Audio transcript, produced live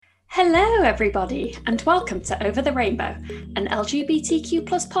Hello, everybody, and welcome to Over the Rainbow, an LGBTQ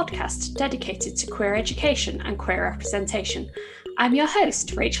podcast dedicated to queer education and queer representation. I'm your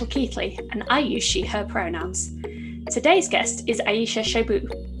host, Rachel Keithley, and I use she, her pronouns. Today's guest is Aisha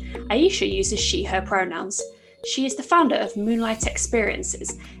Shaibu. Aisha uses she, her pronouns. She is the founder of Moonlight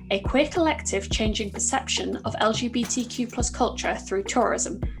Experiences, a queer collective changing perception of LGBTQ culture through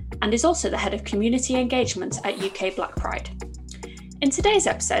tourism, and is also the head of community engagement at UK Black Pride. In today's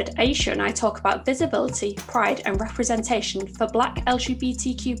episode, Aisha and I talk about visibility, pride and representation for Black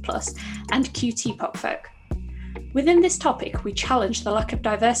LGBTQ+ and QTPOC folk. Within this topic, we challenge the lack of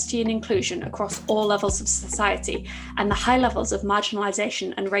diversity and inclusion across all levels of society and the high levels of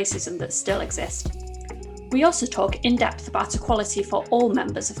marginalisation and racism that still exist. We also talk in depth about equality for all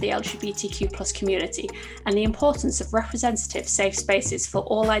members of the LGBTQ+ community and the importance of representative safe spaces for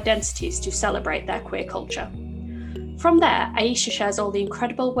all identities to celebrate their queer culture. From there, Aisha shares all the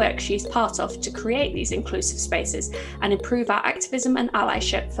incredible work she is part of to create these inclusive spaces and improve our activism and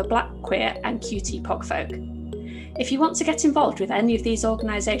allyship for Black, queer and QTPOC folk. If you want to get involved with any of these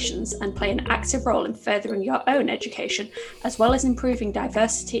organisations and play an active role in furthering your own education, as well as improving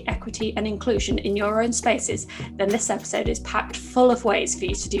diversity, equity and inclusion in your own spaces, then this episode is packed full of ways for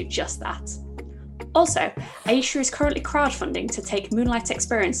you to do just that. Also, Aisha is currently crowdfunding to take Moonlight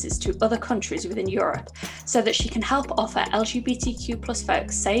Experiences to other countries within Europe so that she can help offer LGBTQ+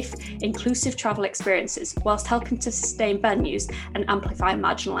 folks safe, inclusive travel experiences whilst helping to sustain venues and amplify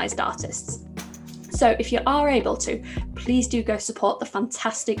marginalised artists. So if you are able to, please do go support the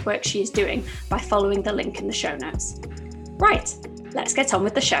fantastic work she is doing by following the link in the show notes. Right, let's get on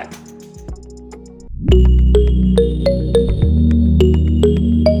with the show.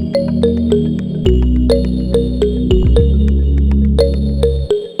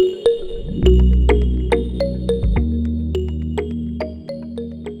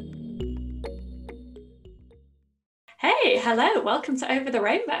 Hey, hello, welcome to Over the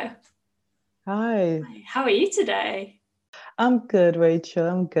Rainbow. Hi. How are you today? I'm good, Rachel.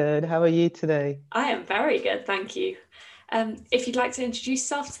 I'm good. How are you today? I am very good, thank you. If you'd like to introduce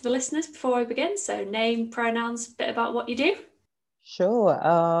yourself to the listeners before we begin, so name, pronouns, a bit about what you do. Sure.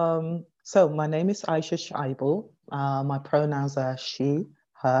 So my name is Aisha Shaibu. My pronouns are she,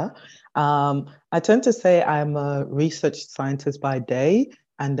 her. I tend to say I'm a research scientist by day,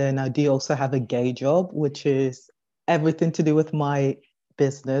 and then I do also have a gay job, which is everything to do with my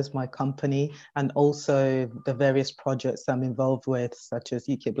business, my company, and also the various projects I'm involved with, such as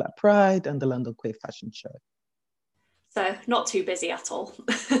UK Black Pride and the London Queer Fashion Show. So not too busy at all.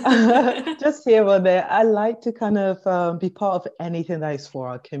 Just here or there. I like to kind of be part of anything that is for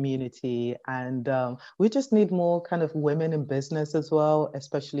our community. And we just need more kind of women in business as well,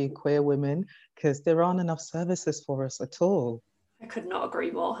 especially queer women, because there aren't enough services for us at all. I could not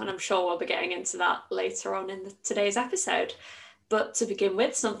agree more, and I'm sure we'll be getting into that later on in today's episode. But to begin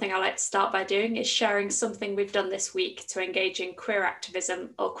with, something I like to start by doing is sharing something we've done this week to engage in queer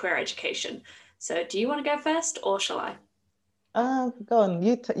activism or queer education. So do you want to go first or shall I? Go on,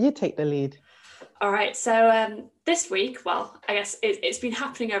 you take the lead. All right, so this week, well, I guess it's been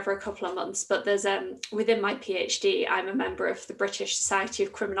happening over a couple of months, but there's within my PhD, I'm a member of the British Society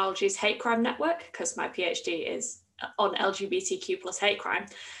of Criminology's Hate Crime Network, because my PhD is on LGBTQ+ hate crime.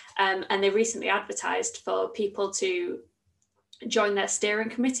 And they recently advertised for people to join their steering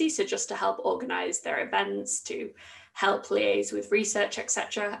committee, so just to help organise their events, to help liaise with research,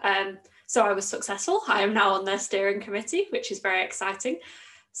 etc. So I was successful. I am now on their steering committee, which is very exciting.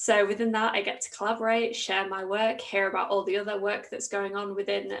 So within that, I get to collaborate, share my work, hear about all the other work that's going on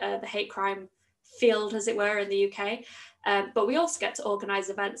within the hate crime field, as it were, in the UK. But we also get to organise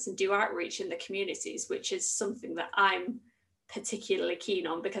events and do outreach in the communities, which is something that I'm particularly keen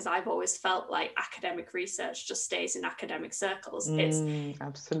on, because I've always felt like academic research just stays in academic circles.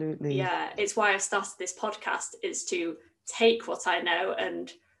 Absolutely. Yeah, it's why I started this podcast, is to take what I know and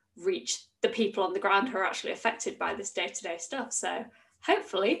reach the people on the ground who are actually affected by this day-to-day stuff. So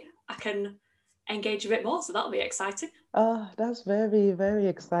hopefully I can engage a bit more, so that'll be exciting. Oh, that's very, very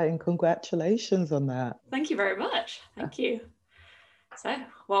exciting. Congratulations on that. Thank you very much. Thank you. So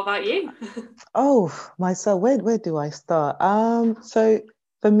what about you? Myself, where do I start? So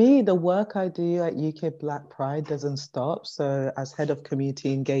for me, the work I do at UK Black Pride doesn't stop. So as head of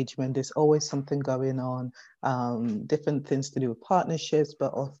community engagement, there's always something going on, different things to do with partnerships,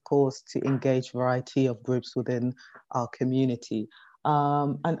 but of course to engage variety of groups within our community.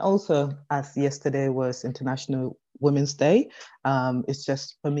 And also, as yesterday was International Women's Day, it's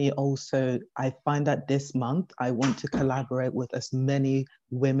just for me also, I find that this month I want to collaborate with as many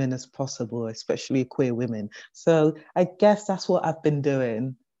women as possible, especially queer women. So I guess that's what I've been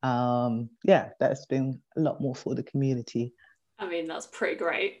doing. Yeah, that's been a lot more for the community. I mean, that's pretty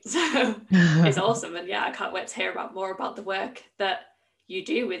great. So it's awesome. And yeah, I can't wait to hear more about the work that you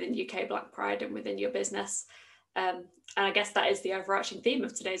do within UK Black Pride and within your business. And I guess that is the overarching theme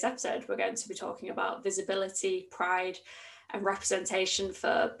of today's episode. We're going to be talking about visibility, pride, and representation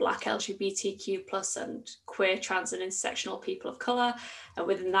for Black LGBTQ plus and queer, trans and intersectional people of colour. And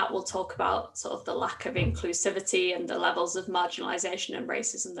within that, we'll talk about sort of the lack of inclusivity and the levels of marginalisation and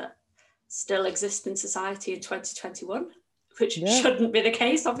racism that still exist in society in 2021, which shouldn't be the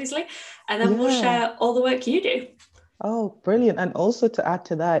case, obviously. And then we'll share all the work you do. Oh, brilliant. And also to add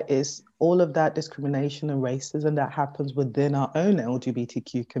to that is all of that discrimination and racism that happens within our own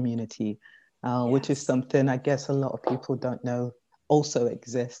LGBTQ community, which is something I guess a lot of people don't know also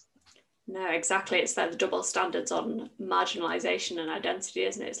exists. No, exactly. It's like the double standards on marginalisation and identity,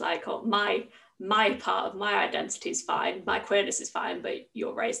 isn't it? It's like, oh, my part of my identity is fine, my queerness is fine, but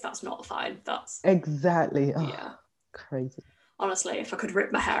your race, that's not fine. That's exactly. Oh, crazy. Honestly, if I could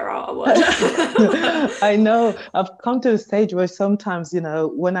rip my hair out, I would. I know. I've come to the stage where sometimes,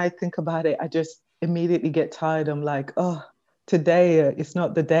 when I think about it, I just immediately get tired. I'm like, oh, today it's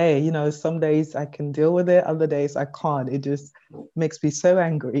not the day. Some days I can deal with it, other days I can't. It just makes me so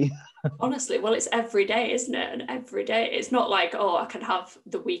angry. Honestly, well, it's every day, isn't it? And every day, it's not like, oh, I can have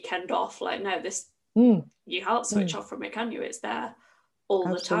the weekend off. Like, no, you can't switch off from it, can you? It's there all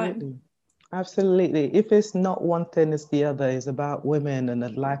the time. Absolutely. If it's not one thing, it's the other. It's about women and the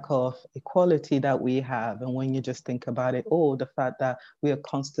lack of equality that we have. And when you just think about it, the fact that we are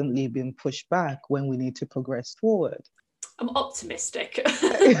constantly being pushed back when we need to progress forward. I'm optimistic.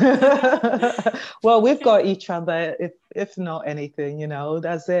 Well, we've got each other, if not anything,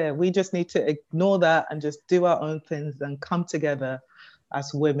 that's it. We just need to ignore that and just do our own things and come together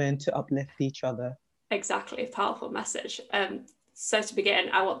as women to uplift each other. Exactly. Powerful message. So to begin,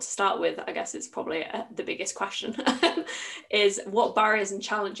 I want to start with, I guess it's probably the biggest question, is what barriers and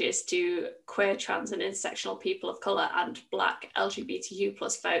challenges do queer, trans and intersectional people of colour and Black LGBTQ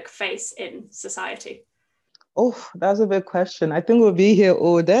plus folk face in society? Oh, that's a big question. I think we'll be here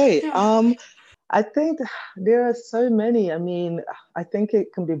all day. I think there are so many. I mean, I think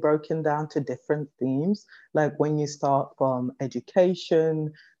it can be broken down to different themes, like when you start from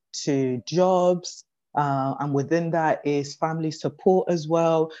education to jobs, and within that is family support as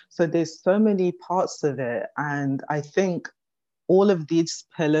well. So there's so many parts of it. And I think all of these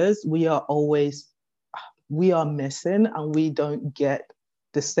pillars, we are missing, and we don't get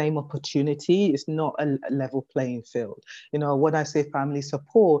the same opportunity. It's not a level playing field. When I say family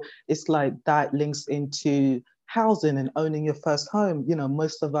support, it's like that links into housing and owning your first home.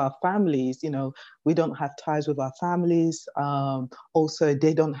 Most of our families, we don't have ties with our families. Also,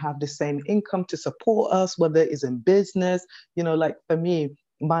 they don't have the same income to support us, whether it's in business. Like for me,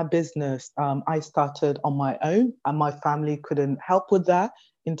 my business, I started on my own and my family couldn't help with that.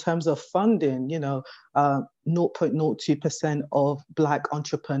 In terms of funding, 0.02% of Black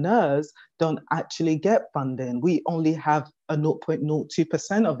entrepreneurs don't actually get funding. We only have a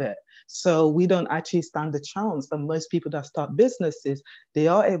 0.02% of it. So we don't actually stand a chance. And most people that start businesses, they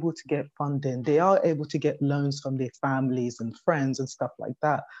are able to get funding. They are able to get loans from their families and friends and stuff like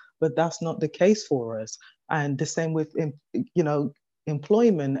that. But that's not the case for us. And the same with,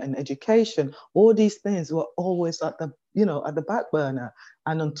 employment and education. All these things were always at the back burner.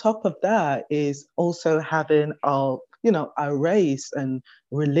 And on top of that is also having our race and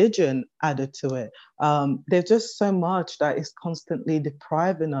religion added to it. There's just so much that is constantly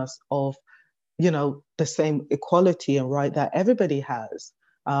depriving us of, the same equality and right that everybody has.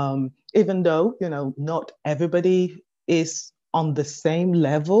 Even though, not everybody is on the same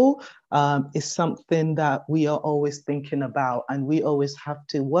level, is something that we are always thinking about, and we always have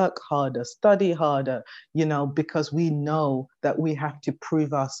to work harder, study harder, because we know that we have to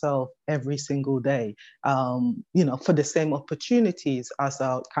prove ourselves every single day, for the same opportunities as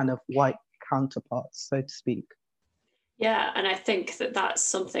our kind of white counterparts, so to speak. Yeah, and I think that that's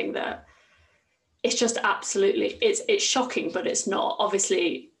something that it's just absolutely, it's shocking, but it's not.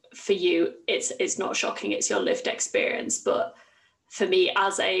 Obviously, for you, it's not shocking, it's your lived experience. But for me,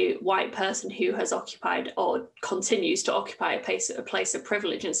 as a white person who has occupied or continues to occupy a place of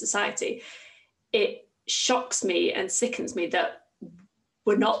privilege in society, it shocks me and sickens me that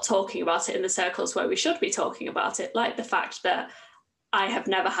we're not talking about it in the circles where we should be talking about it. Like the fact that I have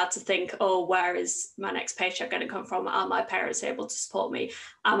never had to think, oh, where is my next paycheck going to come from? Are my parents able to support me?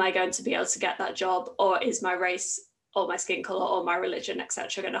 Am I going to be able to get that job? Or is my race or my skin color or my religion,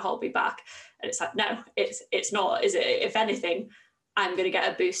 etc., going to hold me back? And it's like, no, it's not, is it? If anything, I'm going to get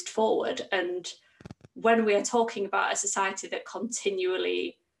a boost forward. And when we are talking about a society that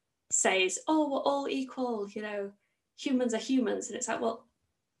continually says, oh, we're all equal, humans are humans. And it's like, well,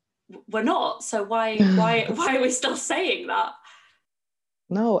 we're not. So why are we still saying that?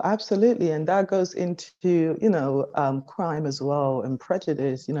 No, absolutely. And that goes into, crime as well and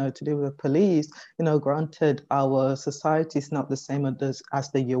prejudice, to do with police. Granted, our society is not the same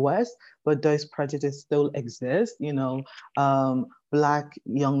as the US, but those prejudices still exist. Black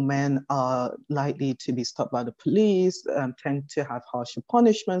young men are likely to be stopped by the police, tend to have harsher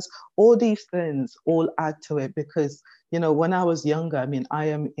punishments. All these things all add to it because, when I was younger, I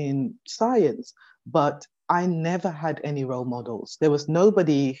am in science, but I never had any role models. There was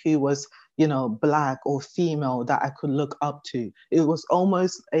nobody who was, Black or female that I could look up to. It was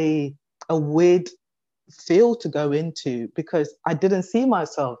almost a weird field to go into because I didn't see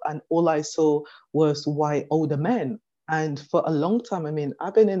myself, and all I saw was white older men. And for a long time,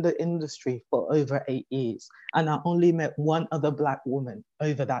 I've been in the industry for over 8 years, and I only met one other Black woman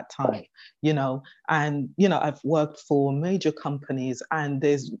over that time, and, I've worked for major companies, and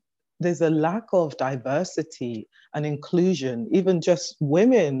there's a lack of diversity and inclusion, even just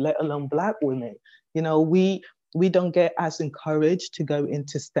women, let alone Black women. We don't get as encouraged to go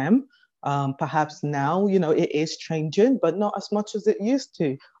into STEM. Perhaps now, it is changing, but not as much as it used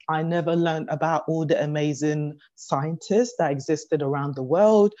to. I never learned about all the amazing scientists that existed around the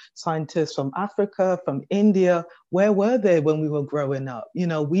world, scientists from Africa, from India. Where were they when we were growing up?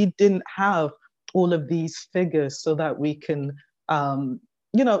 We didn't have all of these figures so that we can,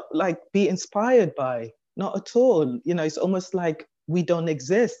 be inspired by. Not at all. It's almost like we don't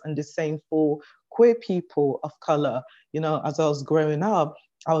exist. And the same for queer people of color. As I was growing up,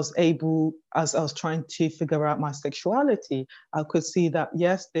 as I was trying to figure out my sexuality, I could see that,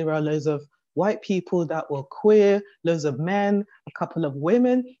 yes, there are loads of white people that were queer, loads of men, a couple of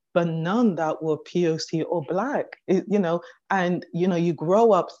women, but none that were POC or Black, and, you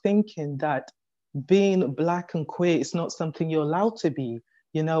grow up thinking that being Black and queer is not something you're allowed to be,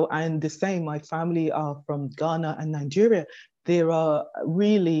 and the same, my family are from Ghana and Nigeria. There are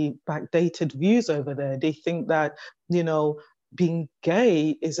really backdated views over there. They think that, being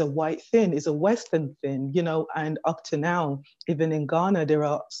gay is a white thing, is a Western thing, and up to now, even in Ghana, there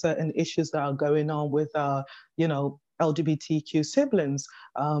are certain issues that are going on with, LGBTQ siblings,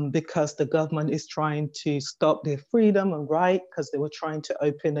 because the government is trying to stop their freedom and right, because they were trying to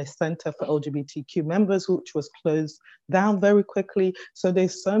open a center for LGBTQ members, which was closed down very quickly. So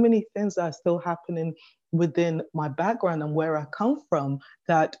there's so many things that are still happening within my background and where I come from,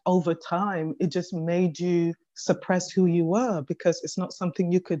 that over time, it just made you suppress who you were because it's not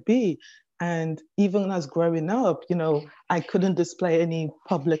something you could be. And even as growing up, I couldn't display any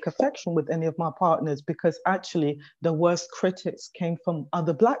public affection with any of my partners because actually the worst critics came from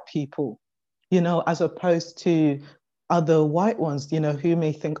other Black people, as opposed to other white ones, who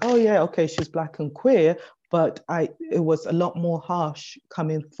may think, oh yeah, okay, she's Black and queer, but it was a lot more harsh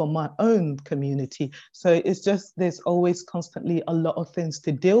coming from my own community. So it's just, there's always constantly a lot of things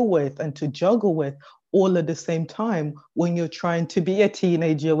to deal with and to juggle with all at the same time when you're trying to be a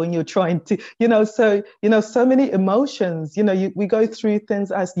teenager, when you're trying to, so many emotions, we go through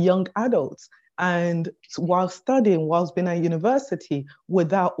things as young adults. And while studying, whilst being at university,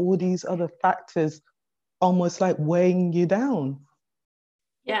 without all these other factors almost like weighing you down.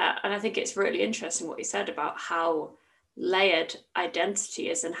 Yeah, and I think it's really interesting what you said about how layered identity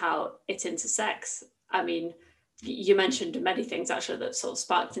is and how it intersects. You mentioned many things actually that sort of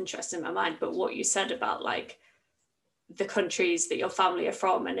sparked interest in my mind, but what you said about like the countries that your family are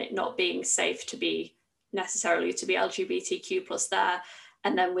from and it not being safe to be necessarily to be LGBTQ plus there,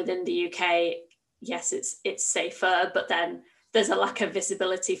 and then within the UK, yes, it's safer, but then there's a lack of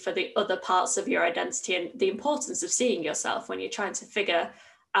visibility for the other parts of your identity and the importance of seeing yourself when you're trying to figure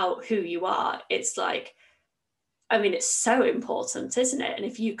out who you are. It's like, it's so important, isn't it? And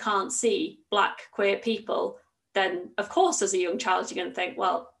if you can't see Black queer people, then of course as a young child you're going to think,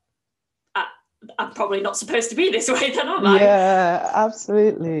 well, I'm probably not supposed to be this way, then am I? Yeah,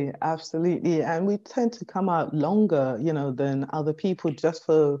 absolutely. And we tend to come out longer, than other people just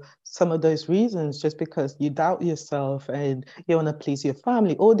for some of those reasons, just because you doubt yourself and you want to please your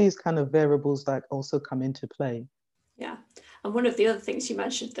family, all these kind of variables that also come into play. Yeah. And one of the other things you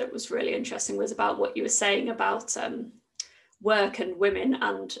mentioned that was really interesting was about what you were saying about work and women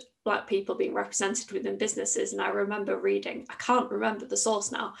and Black people being represented within businesses. And I remember reading, I can't remember the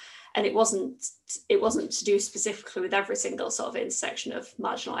source now, and it wasn't to do specifically with every single sort of intersection of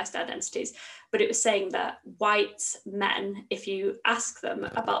marginalized identities, but it was saying that white men, if you ask them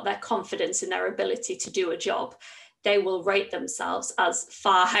about their confidence in their ability to do a job, they will rate themselves as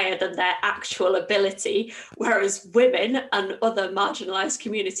far higher than their actual ability, whereas women and other marginalized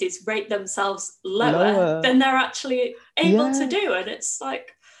communities rate themselves lower than they're actually able to do. And it's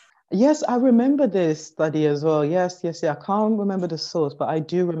like, yes, I remember this study as well. Yes. I can't remember the source, but I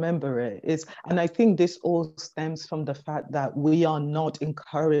do remember it. And I think this all stems from the fact that we are not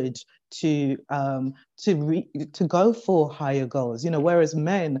encouraged to go for higher goals. Whereas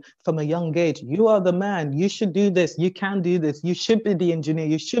men from a young age, you are the man, you should do this, you can do this, you should be the engineer,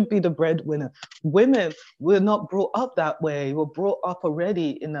 you should be the breadwinner. Women were not brought up that way. We're brought up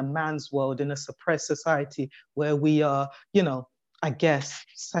already in a man's world, in a suppressed society where we are, I guess,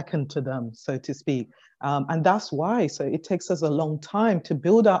 second to them, so to speak. And that's why. So it takes us a long time to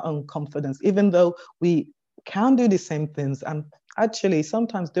build our own confidence, even though we can do the same things and actually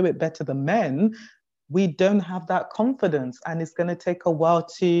sometimes do it better than men. We don't have that confidence, and it's going to take a while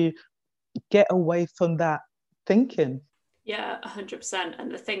to get away from that thinking. Yeah, 100%.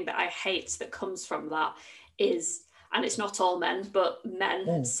 And the thing that I hate that comes from that is, and it's not all men, but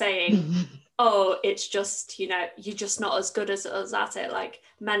men saying, oh, it's just, you're just not as good as us at it. Like,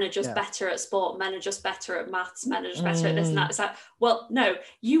 men are just better at sport. Men are just better at maths. Men are just better at this and that. It's like, well, no,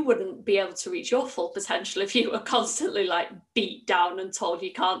 you wouldn't be able to reach your full potential if you were constantly like beat down and told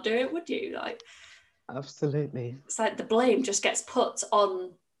you can't do it, would you? Like, absolutely. It's like the blame just gets put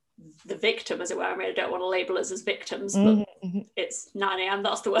on the victim, as it were. I mean, I don't want to label us as victims, but it's 9 a.m.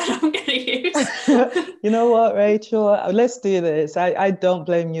 That's the word I'm going to use. You know what, Rachel? Let's do this. I don't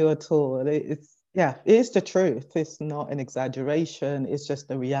blame you at all. It is the truth. It's not an exaggeration. It's just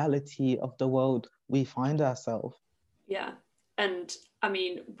the reality of the world we find ourselves. Yeah. And I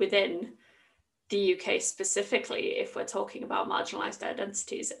mean, within the UK specifically, if we're talking about marginalised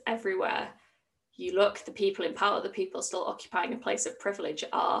identities, everywhere you look, the people in power, the people still occupying a place of privilege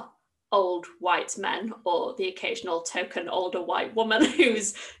are old white men or the occasional token older white woman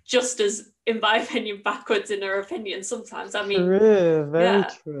who's just as, in my opinion, backwards in her opinion sometimes. I mean, true, very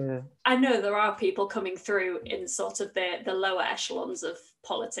true. I know there are people coming through in sort of the lower echelons of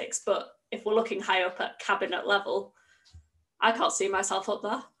politics, but if we're looking high up at cabinet level, I can't see myself up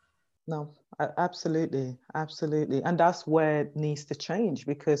there. No, absolutely. And that's where it needs to change,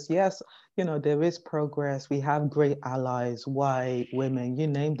 because yes, there is progress. We have great allies, white, women, you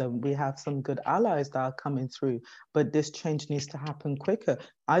name them. We have some good allies that are coming through, but this change needs to happen quicker.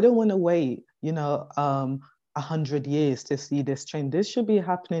 I don't want to wait, 100 years to see this change. This should be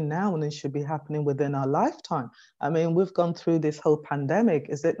happening now, and it should be happening within our lifetime. I mean, we've gone through this whole pandemic.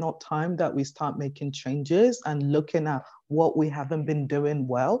 Is it not time that we start making changes and looking at what we haven't been doing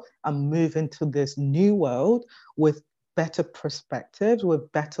well and move into this new world with better perspectives,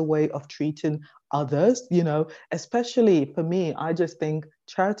 with better way of treating others? Especially for me, I just think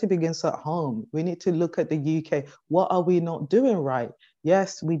charity begins at home. We need to look at the UK. What are we not doing right?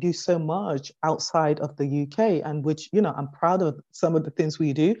 Yes, we do so much outside of the UK, and which, I'm proud of some of the things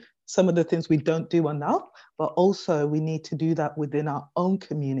we do, some of the things we don't do enough, but also we need to do that within our own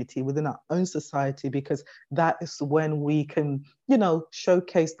community, within our own society, because that is when we can,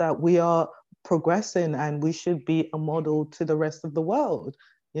 showcase that we are progressing and we should be a model to the rest of the world,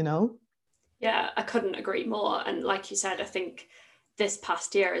 Yeah, I couldn't agree more. And like you said, I think this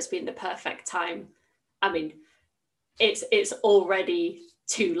past year has been the perfect time. I mean, it's already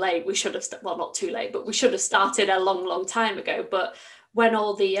too late. We should have, well, not too late, but we should have started a long time ago. But when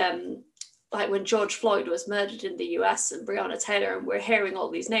all the, like when George Floyd was murdered in the US and Breonna Taylor, and we're hearing all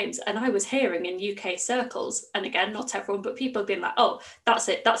these names, and I was hearing in UK circles, and again, not everyone, but people have been like, oh, that's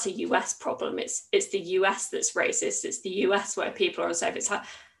it, that's a US problem. It's the US that's racist. It's the US where people are unsafe. It's like,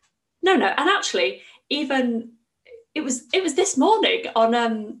 no. And actually, even it was this morning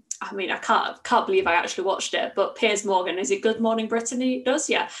on I mean, I can't believe I actually watched it, but Piers Morgan, is it Good Morning Britain he does?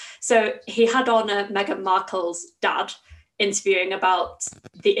 Yeah. So he had on Meghan Markle's dad interviewing about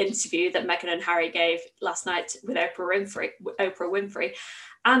the interview that Meghan and Harry gave last night with Oprah Winfrey.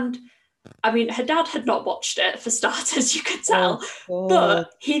 And I mean, her dad had not watched it, for starters, you could tell.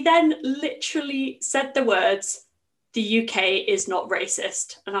 But he then literally said the words, "The UK is not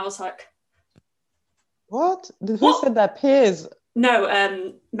racist." And I was like, what? Who said that? Piers? No,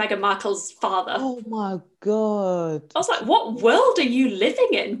 Meghan Markle's father. Oh my God. I was like, what world are you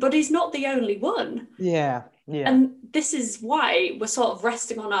living in? But he's not the only one. Yeah. And this is why we're sort of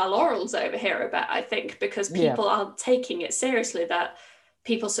resting on our laurels over here a bit, I think, because people aren't taking it seriously, that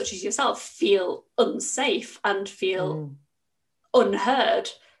people such as yourself feel unsafe and feel unheard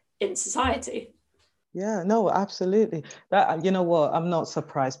in society. Yeah, no, absolutely. That, you know what, I'm not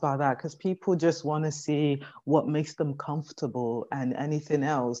surprised by that because people just want to see what makes them comfortable, and anything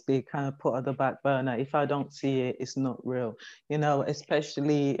else they kind of put on the back burner. If I don't see it, it's not real,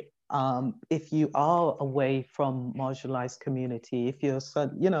 especially if you are away from marginalized community, if you're,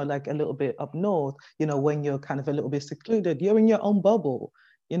 like a little bit up north, when you're kind of a little bit secluded, you're in your own bubble.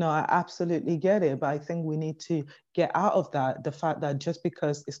 I absolutely get it, but I think we need to get out of that. The fact that just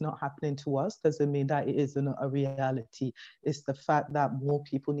because it's not happening to us doesn't mean that it isn't a reality. It's the fact that more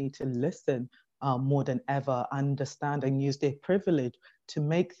people need to listen more than ever, understand and use their privilege to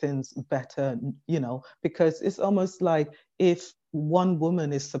make things better, because it's almost like if one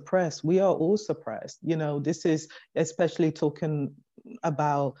woman is suppressed, we are all suppressed. This is especially talking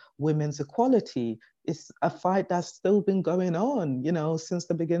about women's equality. It's a fight that's still been going on, since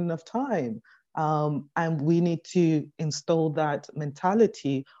the beginning of time. And we need to install that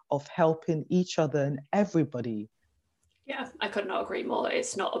mentality of helping each other and everybody. Yeah, I could not agree more.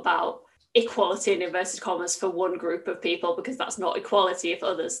 It's not about equality in inverted commas for one group of people, because that's not equality if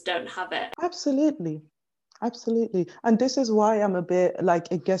others don't have it. Absolutely. Absolutely. And this is why I'm a bit like,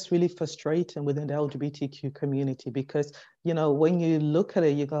 it gets really frustrating within the LGBTQ community because, when you look at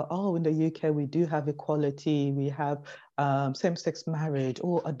it, you go, oh, in the UK, we do have equality. We have same-sex marriage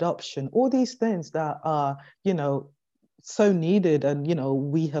or adoption, all these things that are, so needed and,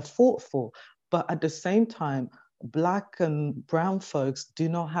 we have fought for. But at the same time, Black and brown folks do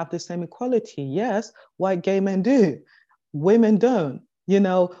not have the same equality. Yes, white gay men do. Women don't.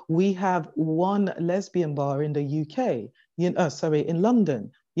 We have one lesbian bar in the UK, in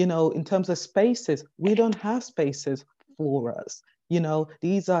London. In terms of spaces, we don't have spaces for us.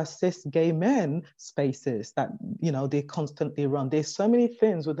 These are cis gay men spaces that, they constantly run. There's so many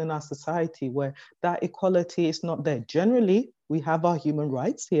things within our society where that equality is not there. Generally, we have our human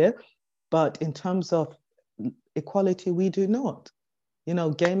rights here, but in terms of equality, we do not.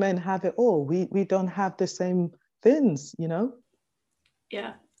 Gay men have it all. We don't have the same things.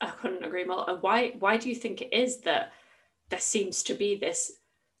 Yeah, I couldn't agree more. And why do you think it is that there seems to be this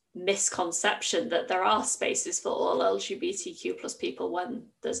misconception that there are spaces for all LGBTQ plus people when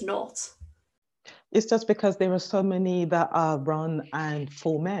there's not? It's just because there are so many that are run and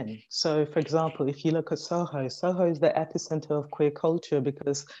for men. So, for example, if you look at Soho, Soho is the epicenter of queer culture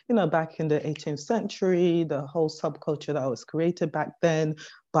because, back in the 18th century, the whole subculture that was created back then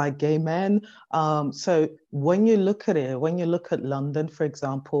by gay men. So when you look at it, when you look at London, for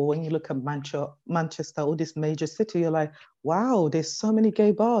example, when you look at Manchester, all this major city, you're like, wow, there's so many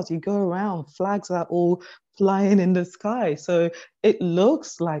gay bars. You go around, flags are all flying in the sky. So it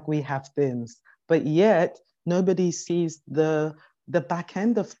looks like we have things, but yet nobody sees the back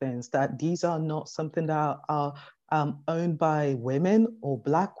end of things, that these are not something that are owned by women or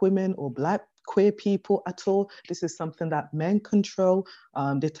Black women or Black queer people at all. This is something that men control.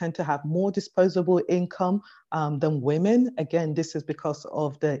 They tend to have more disposable income than women. Again, this is because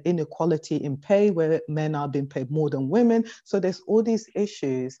of the inequality in pay, where men are being paid more than women. So there's all these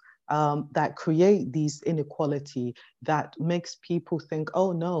issues that create these inequality that makes people think,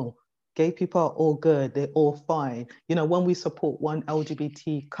 oh no, gay people are all good, they're all fine. When we support one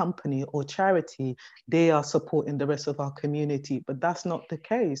LGBT company or charity, they are supporting the rest of our community, but that's not the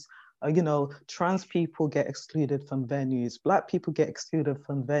case. Trans people get excluded from venues, Black people get excluded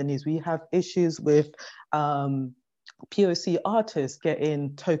from venues. We have issues with POC artists getting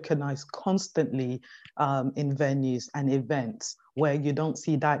tokenized constantly in venues and events where you don't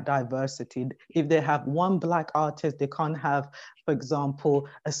see that diversity. If they have one Black artist, they can't have, for example,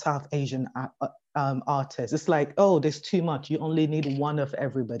 a South Asian artist. It's like, oh, there's too much. You only need one of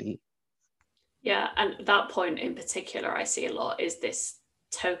everybody. Yeah, and that point in particular I see a lot is this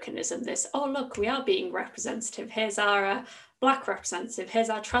tokenism, this, oh, look, we are being representative. Here's our Black representative. Here's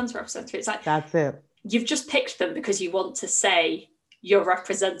our trans representative. It's like, that's it. You've just picked them because you want to say you're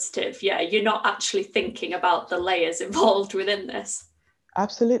representative. Yeah, you're not actually thinking about the layers involved within this.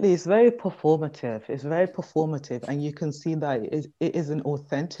 Absolutely. It's very performative. It's very performative. And you can see that it isn't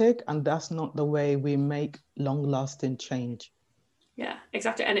authentic. And that's not the way we make long-lasting change. Yeah,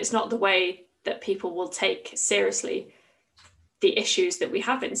 exactly. And it's not the way that people will take seriously the issues that we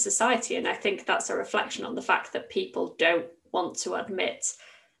have in society. And I think that's a reflection on the fact that people don't want to admit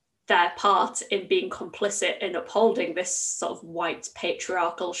their part in being complicit in upholding this sort of white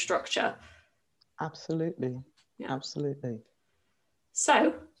patriarchal structure. Absolutely. Yeah. Absolutely.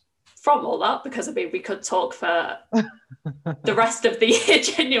 So from all that, because I mean, we could talk for the rest of the year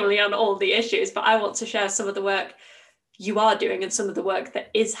genuinely on all the issues, but I want to share some of the work you are doing and some of the work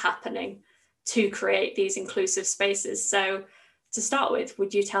that is happening to create these inclusive spaces. So to start with,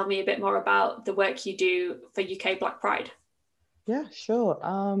 would you tell me a bit more about the work you do for UK Black Pride? Yeah, sure.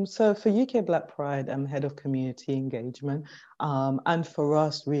 So for UK Black Pride, I'm head of community engagement. And for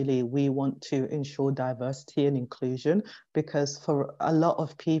us, really, we want to ensure diversity and inclusion because for a lot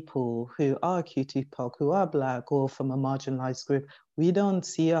of people who are QTPOC, who are Black or from a marginalized group, we don't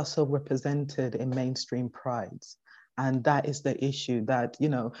see ourselves represented in mainstream prides. And that is the issue that,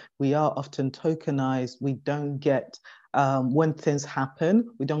 we are often tokenized. We don't get, when things happen,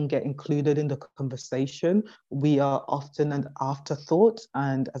 we don't get included in the conversation. We are often an afterthought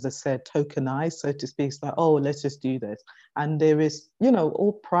and, as I said, tokenized, so to speak. It's like, oh, let's just do this. And there is,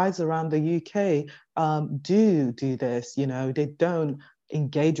 all prides around the UK do this, they don't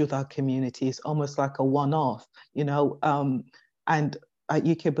engage with our community. It's almost like a one-off, and at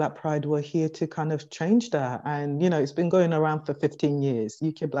UK Black Pride, we're here to kind of change that. And, it's been going around for 15 years.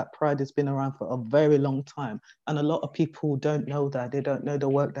 UK Black Pride has been around for a very long time. And a lot of people don't know that. They don't know the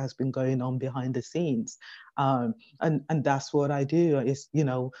work that's been going on behind the scenes. And that's what I do is,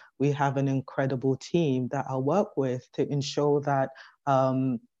 we have an incredible team that I work with to ensure that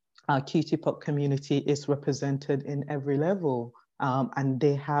our QTPOC community is represented in every level. And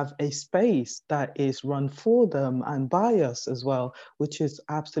they have a space that is run for them and by us as well, which is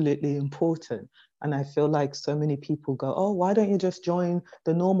absolutely important. And I feel like so many people go, oh, why don't you just join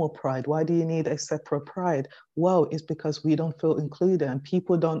the normal pride? Why do you need a separate pride? Well, it's because we don't feel included and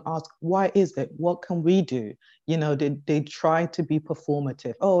people don't ask, why is it? What can we do? They try to be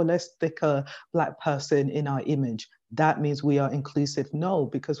performative. Oh, let's stick a Black person in our image. That means we are inclusive. No,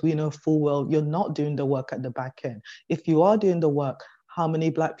 because we know full well you're not doing the work at the back end. If you are doing the work, how many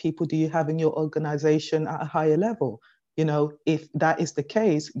Black people do you have in your organization at a higher level? If that is the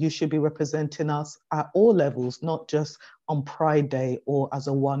case, you should be representing us at all levels, not just on Pride Day or as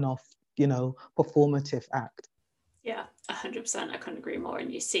a one-off, performative act. Yeah, 100%. I couldn't agree more.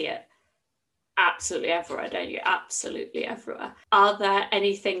 And you see it absolutely everywhere, don't you? Absolutely everywhere. Are there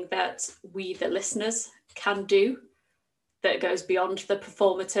anything that we, the listeners, can do that goes beyond the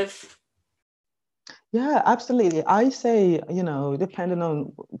performative? Yeah, absolutely. I say, depending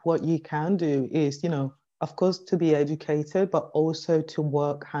on what you can do is, of course, to be educated, but also to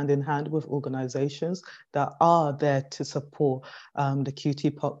work hand in hand with organizations that are there to support the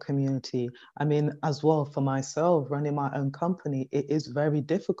QTPOC community. I mean, as well, for myself, running my own company, it is very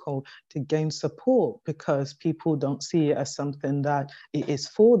difficult to gain support because people don't see it as something that it is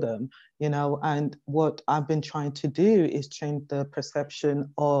for them. And what I've been trying to do is change the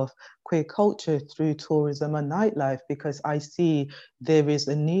perception of queer culture through tourism and nightlife, because I see there is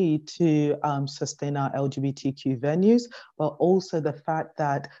a need to sustain our LGBTQ venues, but also the fact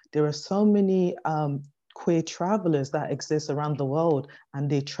that there are so many queer travelers that exist around the world and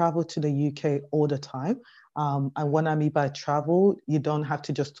they travel to the UK all the time. And what I mean by travel, you don't have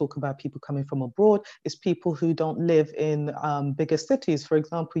to just talk about people coming from abroad. It's people who don't live in bigger cities. For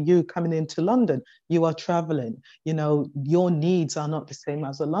example, you coming into London, you are traveling. Your needs are not the same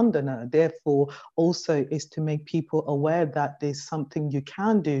as a Londoner. Therefore, also is to make people aware that there's something you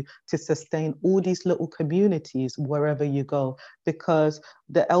can do to sustain all these little communities wherever you go. Because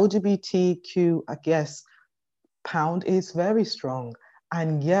the LGBTQ, I guess, pound is very strong.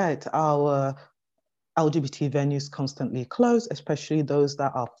 And yet our LGBT venues constantly close, especially those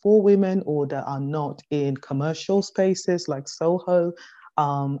that are for women or that are not in commercial spaces like Soho.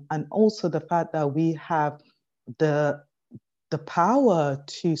 And also the fact that we have the power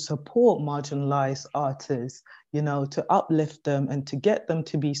to support marginalized artists, to uplift them and to get them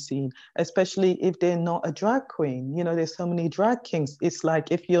to be seen, especially if they're not a drag queen. There's so many drag kings. It's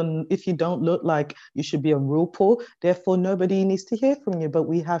like if you don't look like you should be a RuPaul, therefore nobody needs to hear from you. But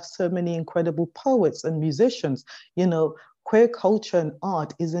we have so many incredible poets and musicians. Queer culture and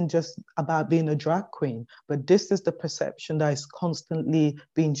art isn't just about being a drag queen, but this is the perception that is constantly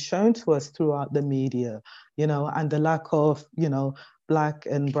being shown to us throughout the media, and the lack of, Black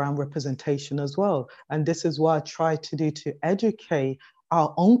and brown representation as well. And this is what I try to do, to educate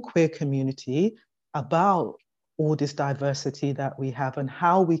our own queer community about all this diversity that we have and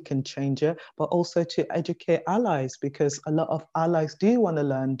how we can change it, but also to educate allies, because a lot of allies do want to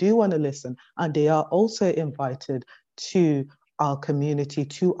learn, do want to listen, and they are also invited to our community,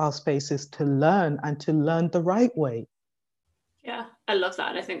 to our spaces, to learn and to learn the right way. Yeah, I love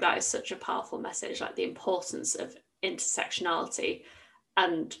that. And I think that is such a powerful message, like the importance of intersectionality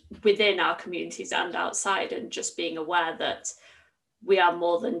and within our communities and outside, and just being aware that we are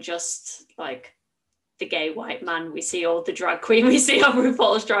more than just like the gay white man we see, or the drag queen we see on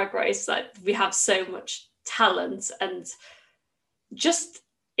RuPaul's Drag Race. Like, we have so much talent and just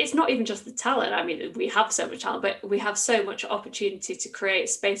it's not even just the talent. I mean, we have so much talent, but we have so much opportunity to create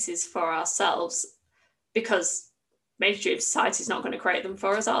spaces for ourselves, because mainstream society is not going to create them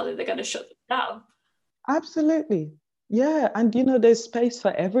for us, are they? They're going to shut them down. Absolutely. Yeah. And there's space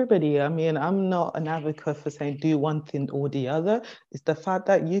for everybody. I mean, I'm not an advocate for saying do one thing or the other. It's the fact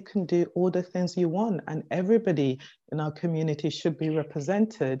that you can do all the things you want, and everybody in our community should be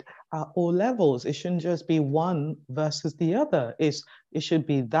represented at all levels. It shouldn't just be one versus the other. It should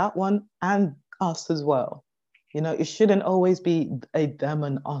be that one and us as well. It shouldn't always be a them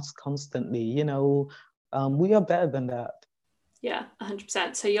and us constantly. We are better than that. Yeah,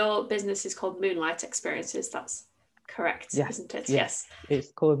 100%. So your business is called Moonlight Experiences. That's correct, Yes, isn't it? yes.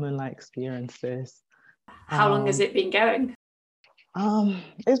 It's called Moonlight Experiences. How long has it been going?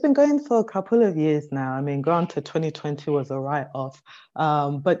 It's been going for a couple of years now. I mean, granted, 2020 was a write-off.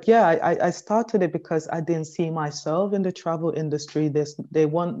 But yeah, I started it because I didn't see myself in the travel industry. They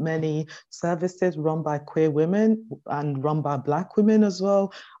want many services run by queer women and run by Black women as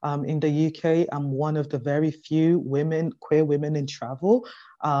well. In the UK, I'm one of the very few queer women in travel.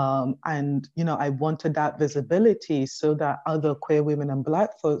 And, I wanted that visibility so that other queer women and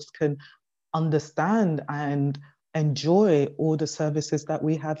Black folks can understand and enjoy all the services that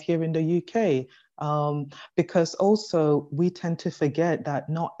we have here in the UK. Because also we tend to forget that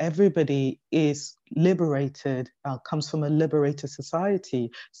not everybody is liberated, comes from a liberated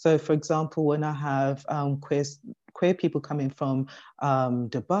society. So for example, when I have queer people coming from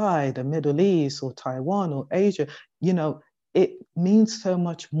Dubai, the Middle East or Taiwan or Asia, it means so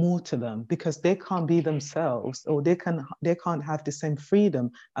much more to them because they can't be themselves, or they can't have the same freedom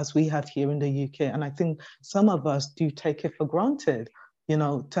as we have here in the UK. And I think some of us do take it for granted,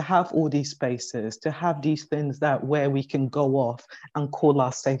 to have all these spaces, to have these things that where we can go off and call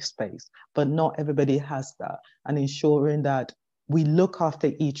our safe space. But not everybody has that. And ensuring that we look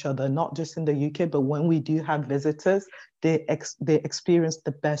after each other, not just in the UK, but when we do have visitors, they experience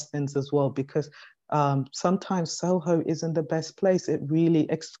the best things as well, because sometimes Soho isn't the best place. It really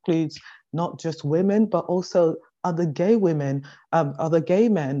excludes not just women, but also other gay women, other gay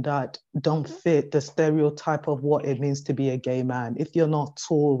men that don't fit the stereotype of what it means to be a gay man. If you're not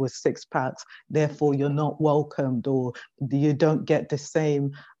tall with six packs, therefore you're not welcomed, or you don't get the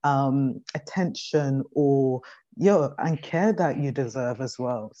same attention or and care that you deserve as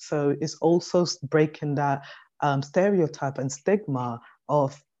well. So it's also breaking that stereotype and stigma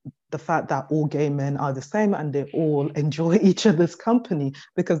of the fact that all gay men are the same and they all enjoy each other's company,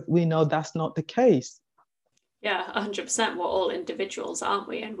 because we know that's not the case. Yeah, 100%. We're all individuals, aren't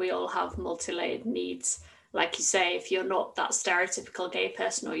we? And we all have multi-layered needs. Like you say, if you're not that stereotypical gay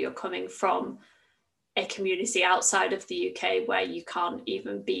person, or you're coming from a community outside of the UK where you can't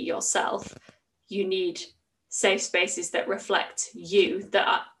even be yourself, you need safe spaces that reflect you,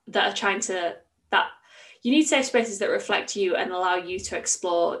 that are trying to, that you need safe spaces that reflect you and allow you to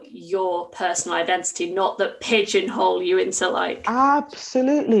explore your personal identity, not that pigeonhole you into like.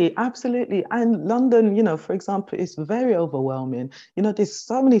 Absolutely, absolutely. And London, for example, is very overwhelming. There's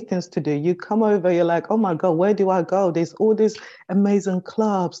so many things to do. You come over, you're like, oh my God, where do I go? There's all these amazing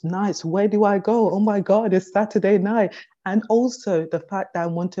clubs, nights. Where do I go? Oh my God, it's Saturday night. And also the fact that I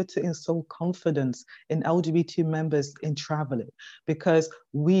wanted to instill confidence in LGBT members in traveling, because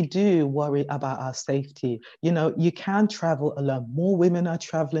we do worry about our safety. You can travel alone. More women are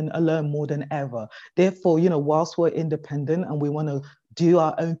traveling alone more than ever. Therefore, whilst we're independent and we want to do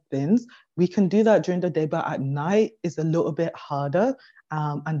our own things, we can do that during the day, but at night is a little bit harder.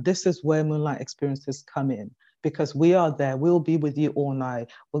 And this is where Moonlight Experiences come in, because we are there. We'll be with you all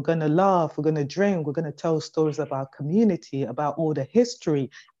night. We're going to laugh, we're going to drink, we're going to tell stories about community, about all the history.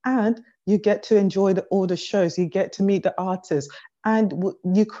 And you get to enjoy all the shows. You get to meet the artists. And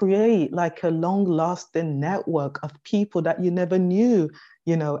you create like a long-lasting network of people that you never knew,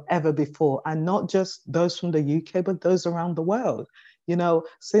 ever before. And not just those from the UK, but those around the world.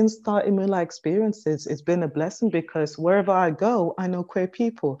 Since starting Moonlight Experiences, it's been a blessing, because wherever I go, I know queer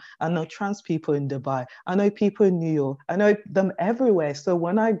people, I know trans people in Dubai, I know people in New York, I know them everywhere. So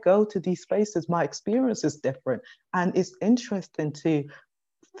when I go to these spaces, my experience is different. And it's interesting to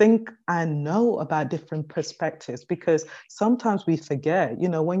think and know about different perspectives, because sometimes we forget,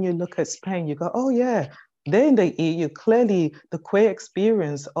 when you look at Spain, you go, oh yeah, they're in the EU. Clearly, the queer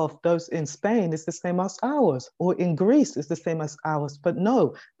experience of those in Spain is the same as ours, or in Greece is the same as ours. But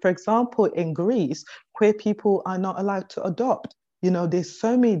no, for example, in Greece, queer people are not allowed to adopt. There's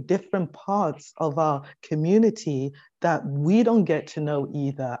so many different parts of our community that we don't get to know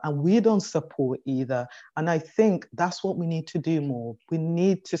either, and we don't support either. And I think that's what we need to do more. We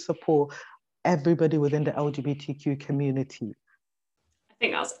need to support everybody within the LGBTQ community.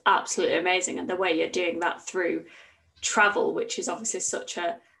 think that's absolutely amazing. And the way you're doing that through travel, which is obviously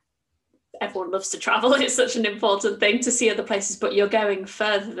everyone loves to travel. It's such an important thing to see other places, but you're going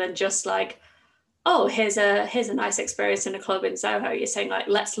further than just like, oh, here's a nice experience in a club in Soho. You're saying like,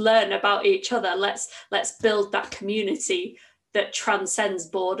 let's learn about each other. Let's build that community that transcends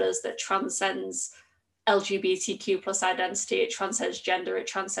borders, that transcends LGBTQ plus identity, it transcends gender, it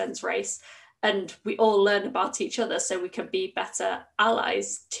transcends race. And we all learn about each other so we can be better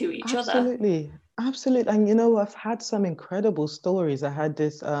allies to each other. Absolutely. Absolutely. And you know, I've had some incredible stories. I had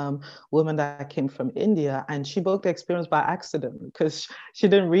this woman that came from India, and she booked the experience by accident because she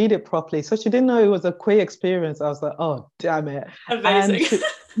didn't read it properly. So she didn't know it was a queer experience. I was like, oh, damn it. Amazing.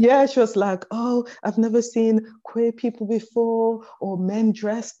 And she was like, oh, I've never seen queer people before, or men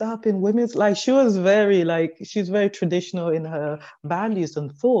dressed up in women's. Like, she was she's very traditional in her values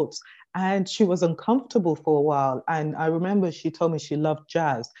and thoughts. And she was uncomfortable for a while. And I remember she told me she loved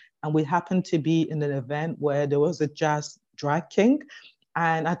jazz. And we happened to be in an event where there was a jazz drag king.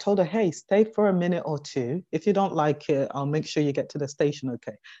 And I told her, hey, stay for a minute or two. If you don't like it, I'll make sure you get to the station,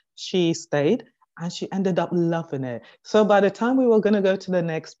 okay? She stayed and she ended up loving it. So by the time we were going to go to the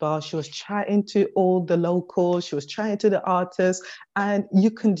next bar, she was chatting to all the locals, she was chatting to the artists, and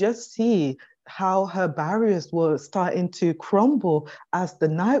you can just see how her barriers were starting to crumble as the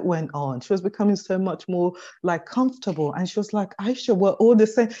night went on. She was becoming so much more like comfortable. And she was like, Aisha, we're all the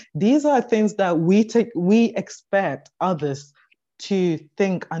same. These are things that we expect others to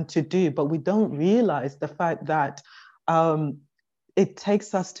think and to do, but we don't realize the fact that it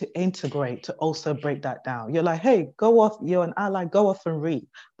takes us to integrate, to also break that down. You're like, hey, go off, you're an ally, go off and read.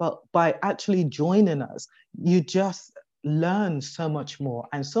 But by actually joining us, you just learn so much more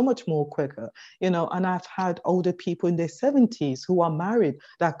and so much more quicker, and I've had older people in their 70s who are married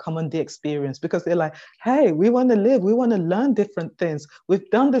that come on the experience because they're like, hey, we want to live, we want to learn different things, we've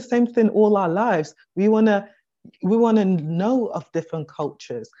done the same thing all our lives, we want to know of different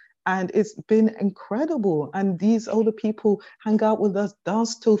cultures. And it's been incredible. And these older people hang out with us,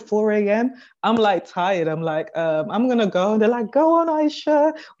 dance till 4 a.m. I'm like tired. I'm like, I'm going to go. And they're like, go on,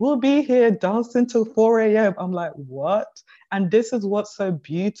 Aisha. We'll be here dancing till 4 a.m. I'm like, what? And this is what's so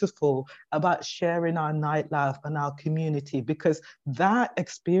beautiful about sharing our nightlife and our community, because that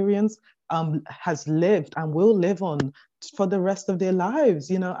experience has lived and will live on for the rest of their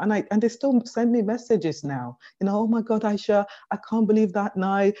lives, and they still send me messages now, oh my God, Aisha, I can't believe that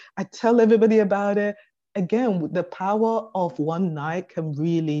night. I tell everybody about it. Again, the power of one night can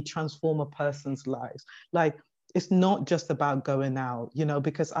really transform a person's lives. Like, it's not just about going out,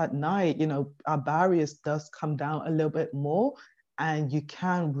 because at night, our barriers does come down a little bit more, and you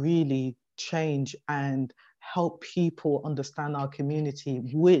can really change and help people understand our community,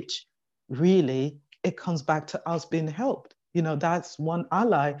 which really it comes back to us being helped. That's one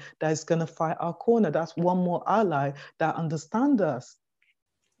ally that's going to fight our corner. That's one more ally that understands us.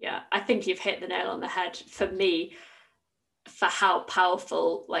 Yeah, I think you've hit the nail on the head for me, for how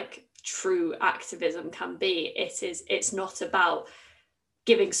powerful like true activism can be. It's not about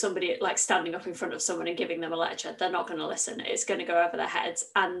giving somebody, like standing up in front of someone and giving them a lecture. They're not going to listen. It's going to go over their heads.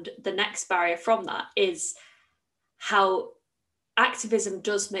 And the next barrier from that is how activism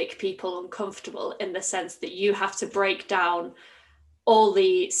does make people uncomfortable, in the sense that you have to break down all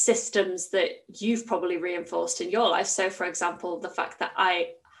the systems that you've probably reinforced in your life. So for example, the fact that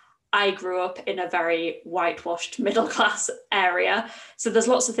I grew up in a very whitewashed middle class area. So there's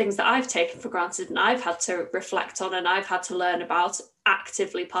lots of things that I've taken for granted and I've had to reflect on and I've had to learn about,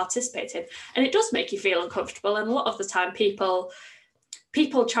 actively participate in. And it does make you feel uncomfortable. And a lot of the time people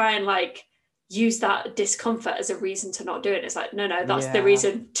try and like use that discomfort as a reason to not do it. It's like, no, that's the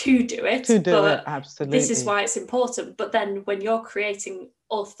reason to do it. Absolutely. This is why it's important. But then when you're creating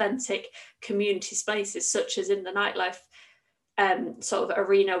authentic community spaces, such as in the nightlife sort of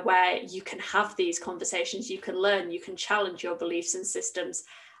arena, where you can have these conversations, you can learn, you can challenge your beliefs and systems,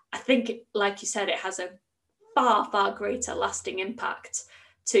 I think, like you said, it has a far, far greater lasting impact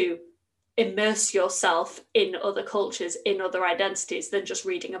to immerse yourself in other cultures, in other identities, than just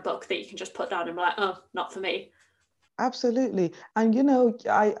reading a book that you can just put down and be like, oh, not for me. Absolutely. And,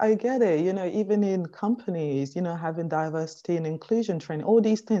 I get it, even in companies, having diversity and inclusion training, all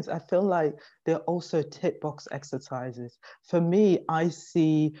these things, I feel like they're also tick box exercises. For me, I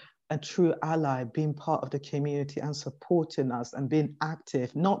see a true ally being part of the community and supporting us and being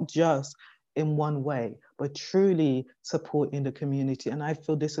active, not just in one way, but truly supporting the community. And I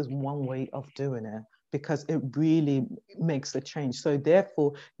feel this is one way of doing it, because it really makes a change. So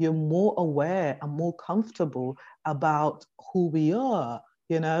therefore, you're more aware and more comfortable about who we are,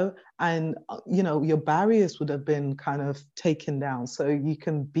 and your barriers would have been kind of taken down, so you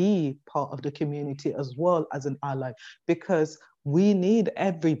can be part of the community as well as an ally, because we need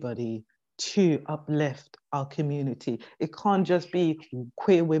everybody to uplift our community. It can't just be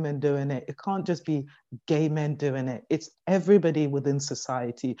queer women doing it. It can't just be gay men doing it. It's everybody within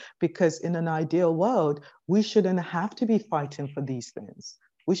society, because in an ideal world, we shouldn't have to be fighting for these things.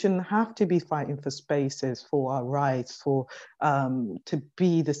 We shouldn't have to be fighting for spaces, for our rights, for to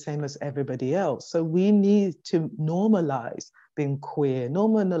be the same as everybody else. So we need to normalize being queer,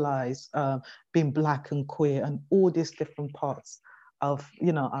 normalize being Black and queer, and all these different parts of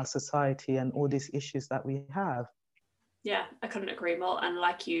our society and all these issues that we have. Yeah, I couldn't agree more. And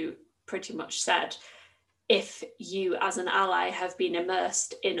like you pretty much said, if you as an ally have been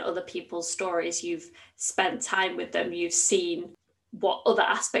immersed in other people's stories, you've spent time with them, you've seen what other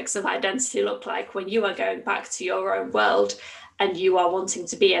aspects of identity look like, when you are going back to your own world and you are wanting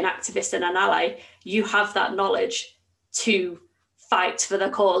to be an activist and an ally, you have that knowledge to fight for the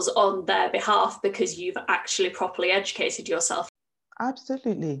cause on their behalf because you've actually properly educated yourself.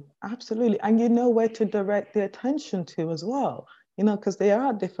 Absolutely, absolutely. And you know where to direct the attention to as well, because there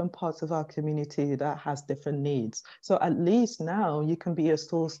are different parts of our community that has different needs. So at least now you can be a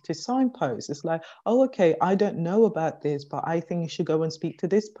source to signpost. It's like, oh, okay, I don't know about this, but I think you should go and speak to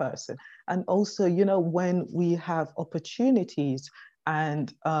this person. And also, when we have opportunities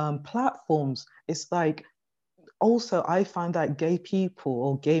and platforms, it's like, also, I find that gay people,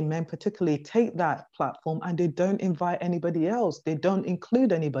 or gay men particularly, take that platform and they don't invite anybody else. They don't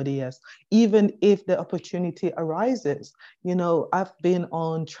include anybody else, even if the opportunity arises. I've been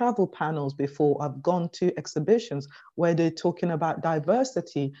on travel panels before. I've gone to exhibitions where they're talking about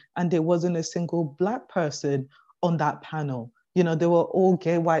diversity and there wasn't a single Black person on that panel. They were all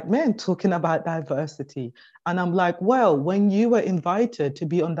gay white men talking about diversity. And I'm like, well, when you were invited to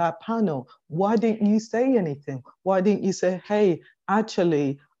be on that panel, why didn't you say anything? Why didn't you say, hey,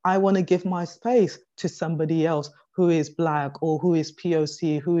 actually, I want to give my space to somebody else who is Black or who is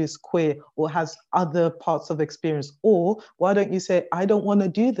POC, who is queer or has other parts of experience? Or why don't you say, I don't want to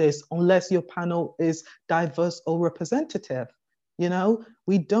do this unless your panel is diverse or representative?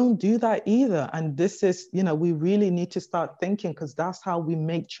 We don't do that either. And this is, we really need to start thinking, because that's how we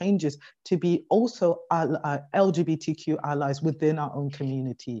make changes to be also LGBTQ allies within our own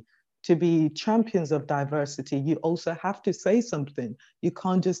community. To be champions of diversity, you also have to say something. You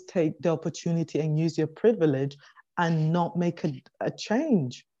can't just take the opportunity and use your privilege and not make a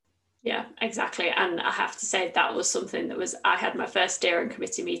change. Yeah, exactly. And I have to say that was something I had my first steering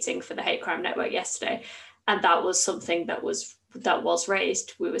committee meeting for the Hate Crime Network yesterday. And that was something that was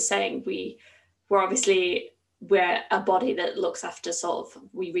raised. We were saying we're a body that looks after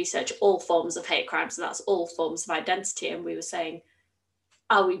we research all forms of hate crime. So that's all forms of identity. And we were saying,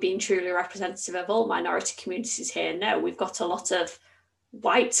 are we being truly representative of all minority communities here? No, we've got a lot of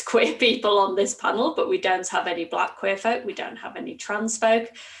white queer people on this panel, but we don't have any Black queer folk. We don't have any trans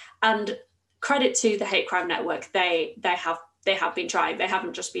folk. And credit to the Hate Crime Network, they have been trying. They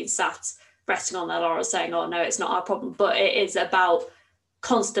haven't just been sat resting on their laurels saying, oh no, it's not our problem, but it is about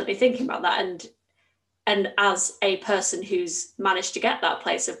constantly thinking about that. And as a person who's managed to get that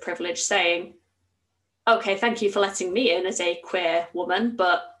place of privilege, saying, okay, thank you for letting me in as a queer woman,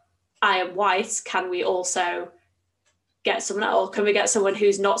 but I am white. Can we also get someone else, or can we get someone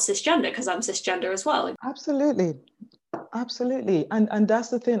who's not cisgender, because I'm cisgender as well? Absolutely. Absolutely. And that's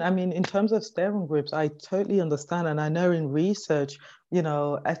the thing. I mean, in terms of steering groups, I totally understand. And I know in research,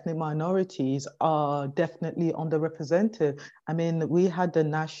 ethnic minorities are definitely underrepresented. I mean, we had the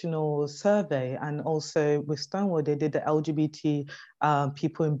national survey, and also with Stonewall, they did the LGBT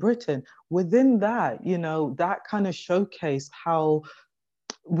people in Britain. Within that, that kind of showcased how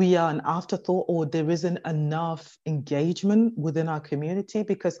we are an afterthought, or there isn't enough engagement within our community,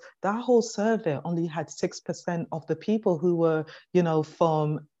 because that whole survey only had 6% of the people who were,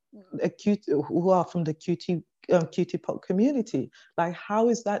 from who are from the QT pop community. Like, how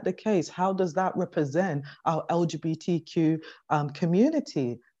is that the case? How does that represent our LGBTQ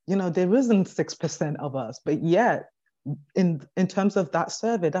community? There isn't 6% of us, but yet in terms of that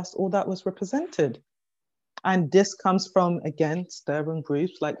survey, that's all that was represented. And this comes from, again, steering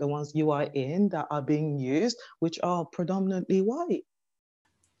groups like the ones you are in that are being used, which are predominantly white.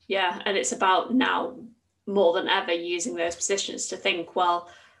 Yeah, and it's about now more than ever using those positions to think, well,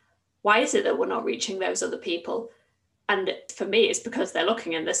 why is it that we're not reaching those other people? And for me, it's because they're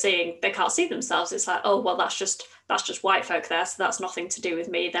looking and they can't see themselves. It's like, oh, well, that's just white folk there, so that's nothing to do with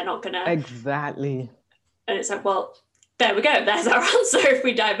me. They're not gonna. Exactly. And it's like, well, there we go. There's our answer. If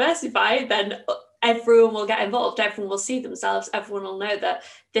we diversify, then everyone will get involved, everyone will see themselves, everyone will know that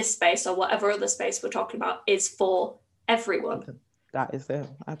this space or whatever other space we're talking about is for everyone. That is it.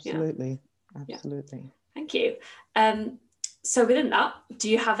 Absolutely. Yeah. Absolutely. Yeah. Thank you. So within that,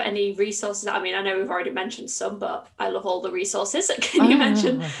 do you have any resources? I mean, I know we've already mentioned some, but I love all the resources. Can you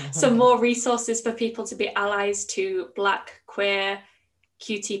mention some more resources for people to be allies to Black, queer,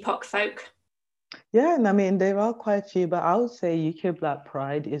 QT/POC folk? Yeah, and I mean, there are quite a few, but I would say UK Black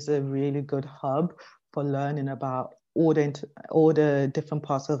Pride is a really good hub for learning about all the different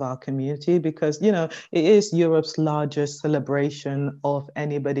parts of our community, because, you know, it is Europe's largest celebration of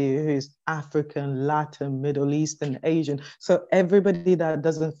anybody who's African, Latin, Middle Eastern, Asian. So everybody that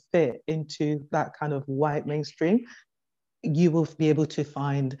doesn't fit into that kind of white mainstream, you will be able to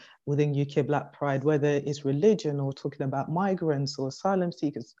find within UK Black Pride, whether it's religion or talking about migrants or asylum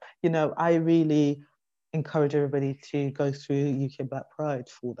seekers. You know, I really encourage everybody to go through UK Black Pride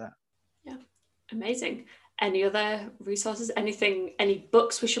for that. Yeah, amazing. Any other resources? Anything, any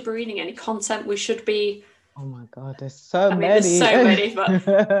books we should be reading? Any content we should be? Oh my God, there's so many. There's so many, but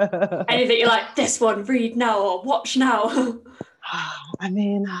anything you're like, this one, read now or watch now? I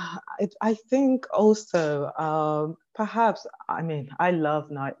mean, I think also, perhaps, I mean, I love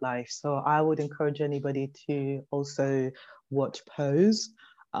nightlife, so I would encourage anybody to also watch Pose.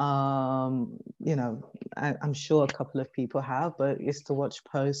 You know, I'm sure a couple of people have, but it's to watch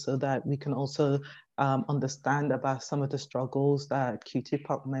Pose so that we can also understand about some of the struggles that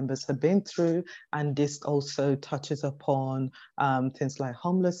QT/POC members have been through. And this also touches upon things like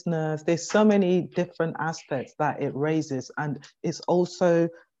homelessness. There's so many different aspects that it raises. And it's also,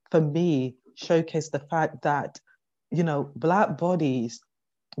 for me, showcase the fact that, you know, Black bodies,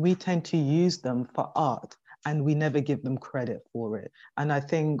 we tend to use them for art, and we never give them credit for it. And I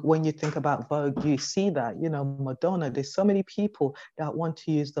think when you think about Vogue, you see that, you know, Madonna, there's so many people that want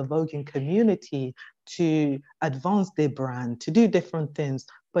to use the voguing community to advance their brand, to do different things,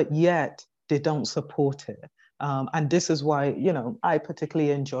 but yet they don't support it. And this is why, you know, I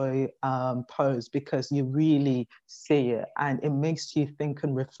particularly enjoy Pose, because you really see it and it makes you think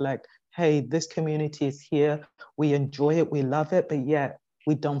and reflect, hey, this community is here, we enjoy it, we love it, but yet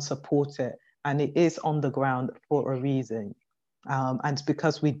we don't support it. And it is on the ground for a reason. And it's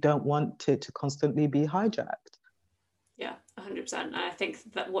because we don't want it to constantly be hijacked. Yeah, 100%. And I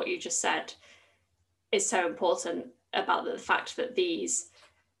think that what you just said is so important about the fact that these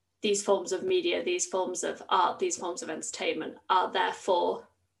forms of media, these forms of art, these forms of entertainment are there for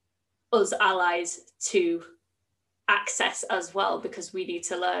us allies to access as well, because we need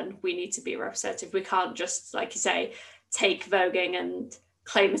to learn, we need to be representative. We can't just, like you say, take voguing and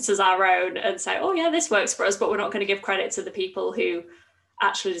claim it as our own and say, oh yeah, this works for us, but we're not going to give credit to the people who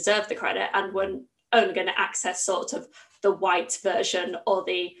actually deserve the credit, and we're only going to access sort of the white version or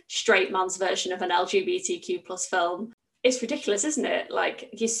the straight man's version of an LGBTQ plus film. It's ridiculous, isn't it? Like,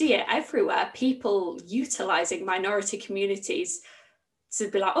 you see it everywhere, people utilizing minority communities to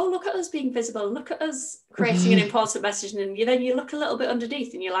be like, oh, look at us being visible, and look at us creating an important message, and then you look a little bit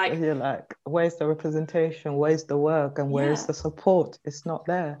underneath and you're like, where's the representation, where's the work, and where's the support? It's not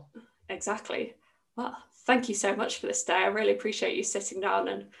there. Exactly. Well, thank you so much for this day. I really appreciate you sitting down,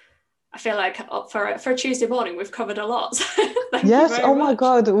 and I feel like for a Tuesday morning we've covered a lot. Yes, oh my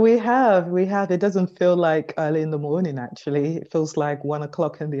God, we have. It doesn't feel like early in the morning, actually. It feels like 1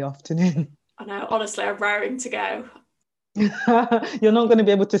 o'clock in the afternoon. I know, honestly, I'm raring to go. You're not going to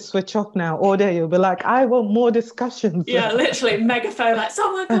be able to switch off now all day. You'll be like, I want more discussions. Yeah, literally megaphone, like,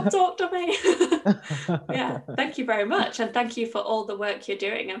 someone come talk to me. Yeah, thank you very much, and thank you for all the work you're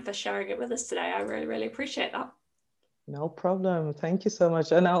doing and for sharing it with us today. I really, really appreciate that. No problem. Thank you so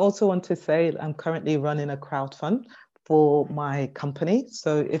much. And I also want to say I'm currently running a crowdfund for my company.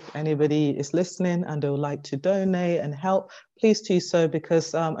 So if anybody is listening and they would like to donate and help, please do so,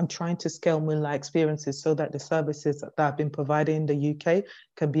 because I'm trying to scale Moonlight Experiences so that the services that I've been providing in the UK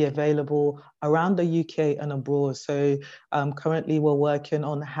can be available around the UK and abroad. So currently we're working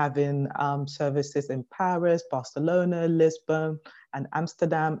on having services in Paris, Barcelona, Lisbon, and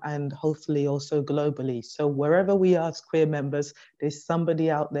Amsterdam, and hopefully also globally. So wherever we are as queer members, there's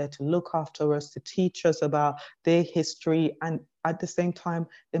somebody out there to look after us, to teach us about their history, and at the same time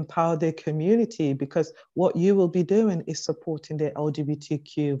empower their community, because what you will be doing is supporting their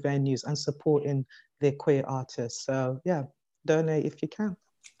LGBTQ venues and supporting their queer artists. So yeah, donate if you can.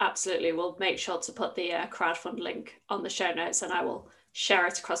 Absolutely. We'll make sure to put the crowdfund link on the show notes, and I will share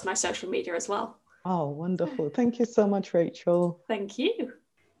it across my social media as well. Oh, wonderful. Thank you so much, Rachel. Thank you.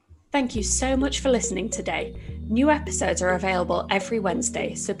 Thank you so much for listening today. New episodes are available every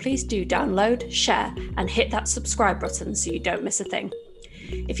Wednesday, so please do download, share, and hit that subscribe button so you don't miss a thing.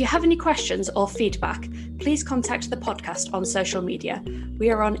 If you have any questions or feedback, please contact the podcast on social media. We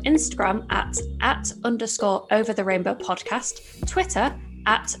are on Instagram @_over-the-rainbow podcast, Twitter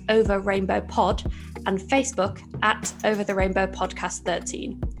 @over-rainbow-pod, and Facebook @over-the-rainbow podcast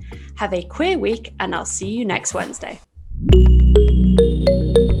 13. Have a queer week, and I'll see you next Wednesday.